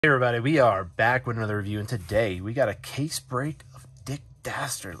Hey everybody, we are back with another review, and today we got a case break of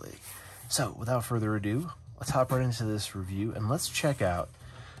Dastardly. So without further ado, let's hop right into this review and let's check out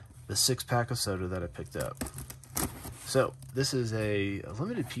the 6-pack of soda that I picked up. So this is a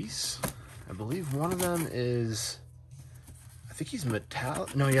limited piece. I believe one of them is, I think he's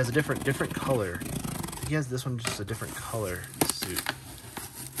metallic. No, he has a different color. I think he has this one just a different color suit.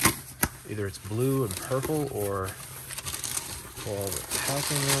 Either it's blue and purple, or pull all the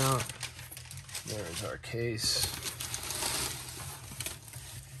packing out. There's our case.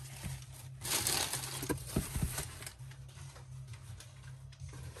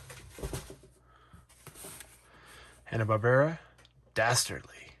 Hanna-Barbera,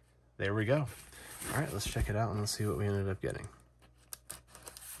 Dastardly. There we go. All right, let's check it out and let's see what we ended up getting.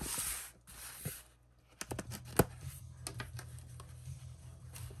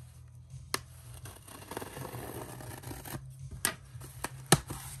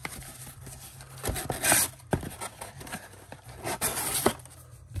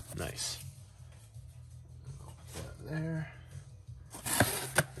 Nice. Put that there.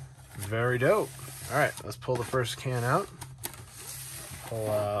 Very dope. All right, let's pull the first can out. Pull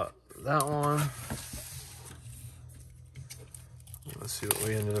out that one. Let's see what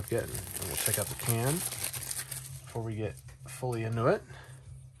we ended up getting. And we'll check out the can before we get fully into it.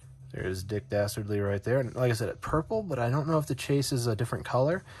 There's Dastardly right there. And like I said, it's purple, but I don't know if the chase is a different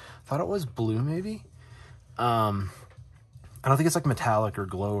color. I thought it was blue, maybe. I don't think it's like metallic or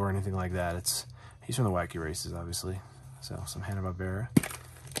glow or anything like that. He's from the Wacky Races, obviously. So some Hanna-Barbera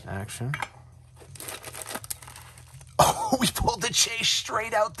action. Oh, we pulled the chase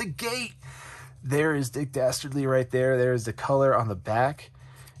straight out the gate. There is Dastardly right there. There's the color on the back.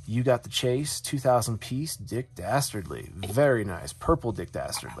 You got the chase, 2,000 piece Dastardly. Very nice. Purple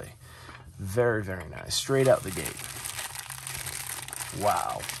Dastardly. Very, very nice. Straight out the gate.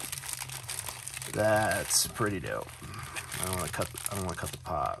 Wow. That's pretty dope. I don't want to cut the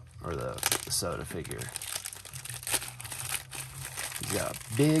pop or the soda figure. He's got a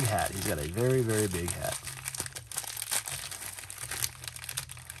big hat. He's got a very, very big hat.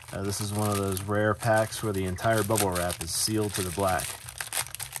 This is one of those rare packs where the entire bubble wrap is sealed to the black.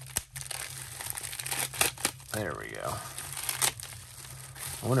 There we go.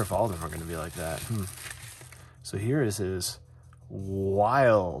 I wonder if all of them are going to be like that. So here is his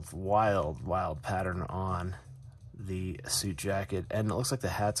wild pattern on the suit jacket, and it looks like the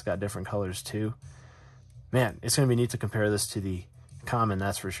hat's got different colors too. Man, it's going to be neat to compare this to the common,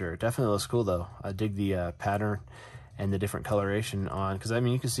 that's for sure. Definitely looks cool though. I dig the pattern and the different coloration on, because I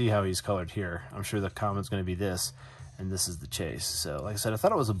mean, you can see how he's colored here. I'm sure the common's going to be this, and this is the chase. So like I said, I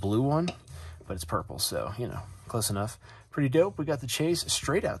thought it was a blue one, but it's purple, so you know, close enough. Pretty dope. We got the chase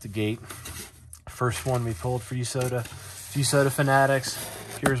straight out the gate. First one we pulled for you soda fanatics.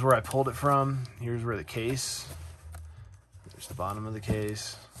 Here's where I pulled it from. Here's where the case. There's the bottom of the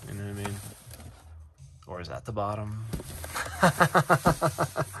case. You know what I mean? Or is that the bottom?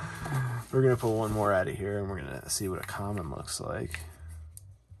 We're going to pull one more out of here, and we're going to see what a common looks like.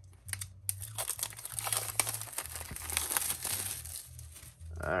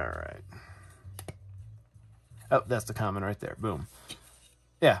 All right. Oh, that's the common right there. Boom.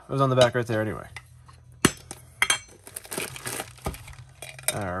 Yeah, it was on the back right there anyway.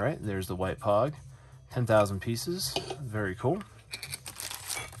 All right, there's the white pog. 10,000 pieces. Very cool.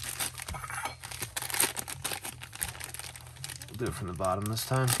 We'll do it from the bottom this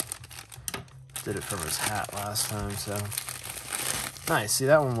time. Did it from his hat last time, so. Nice. See,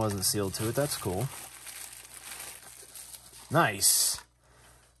 that one wasn't sealed to it. That's cool. Nice.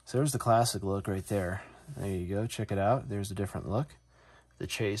 So there's the classic look right there. There you go. Check it out. There's a different look. The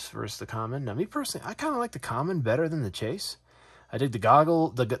chase versus the common. Now, me personally, I kind of like the common better than the chase. I dig the goggle,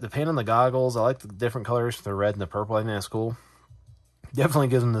 the paint on the goggles. I like the different colors, the red and the purple. I think that's cool. Definitely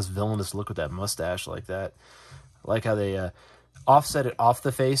gives him this villainous look with that mustache like that. I like how they offset it off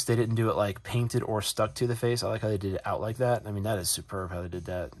the face. They didn't do it like painted or stuck to the face. I like how they did it out like that. I mean, that is superb how they did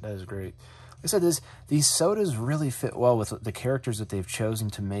that. That is great. Like I said, these sodas really fit well with the characters that they've chosen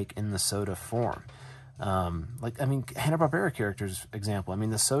to make in the soda form. Like, I mean, Hanna-Barbera characters, example. I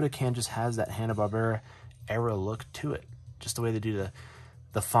mean, the soda can just has that Hanna-Barbera era look to it. Just the way they do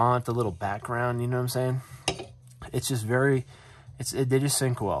the font, the little background, you know what I'm saying? It's just very, they just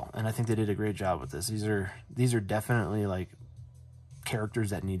sync well, and I think they did a great job with this. These are definitely like characters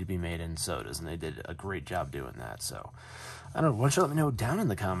that need to be made in sodas, and they did a great job doing that. So, I don't know, why don't you let me know down in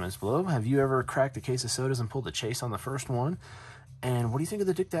the comments below. Have you ever cracked a case of sodas and pulled the chase on the first one? And what do you think of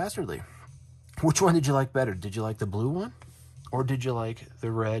the Dastardly? Which one did you like better? Did you like the blue one? Or did you like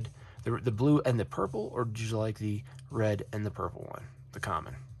the red, the blue and the purple? Or did you like the red and the purple one, the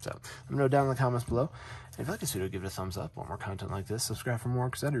common? So let me know down in the comments below. And if you like this video, give it a thumbs up. Want more content like this, subscribe for more,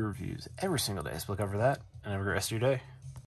 because I do reviews every single day. So look out for that, and have a great rest of your day.